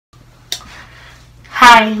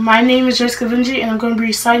Hi, my name is Jessica Vinci, and I'm going to be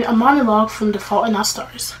reciting a monologue from The Fault in Our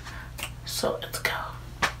Stars. So let's go.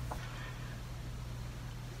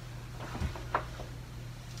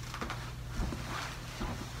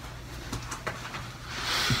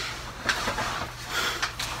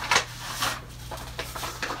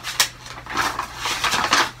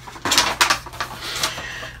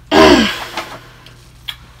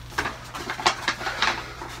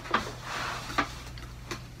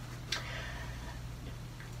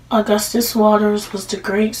 Augustus Waters was the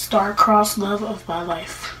great star-crossed love of my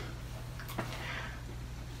life.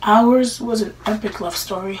 Ours was an epic love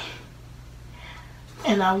story,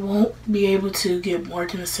 and I won't be able to get more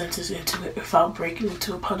than a sentence into it without breaking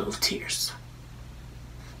into a puddle of tears.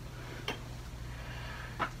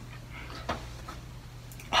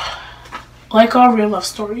 Like all real love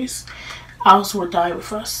stories, ours will die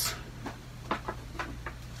with us,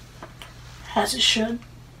 as it should.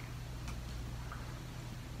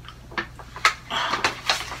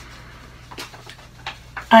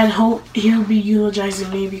 I'd hope he'll be eulogizing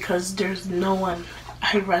me because there's no one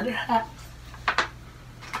I'd rather have.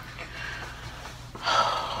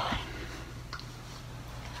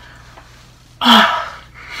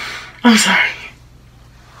 I'm sorry.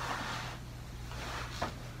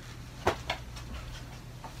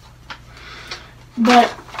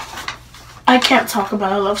 But I can't talk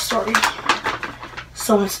about a love story.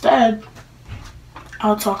 So instead,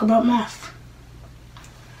 I'll talk about math.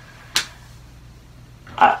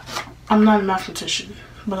 I'm not a mathematician,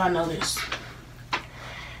 but I know this.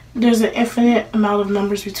 There's an infinite amount of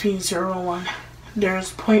numbers between 0 and 1.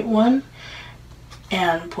 There's 0.1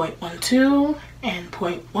 and 0.12 and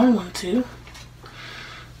 0.112.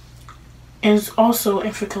 And it's also an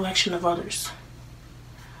infinite collection of others.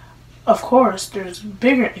 Of course, there's a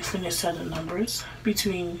bigger infinite set of numbers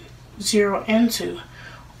between 0 and 2,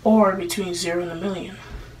 or between 0 and a million.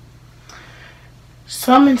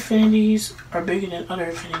 Some infinities are bigger than other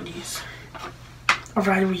infinities.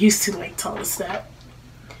 Alright, we used to tell us that.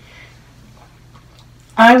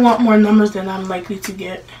 I want more numbers than I'm likely to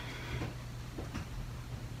get.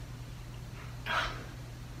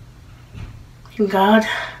 And God,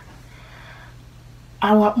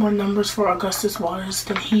 I want more numbers for Augustus Waters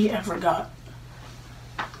than he ever got.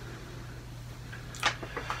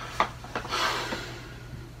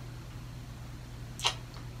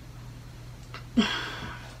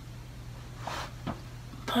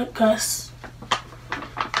 But Gus,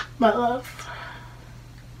 my love,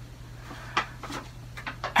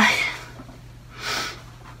 I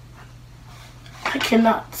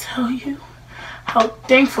cannot tell you how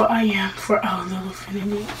thankful I am for our little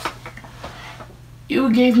affinity. You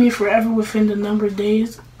gave me forever within the number of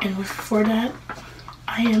days, and for that,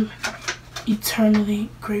 I am eternally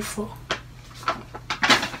grateful.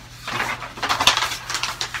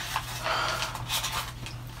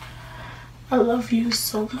 I love you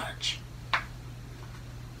so much.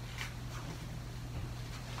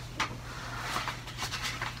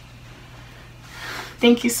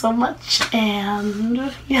 Thank you so much,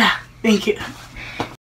 and yeah, thank you.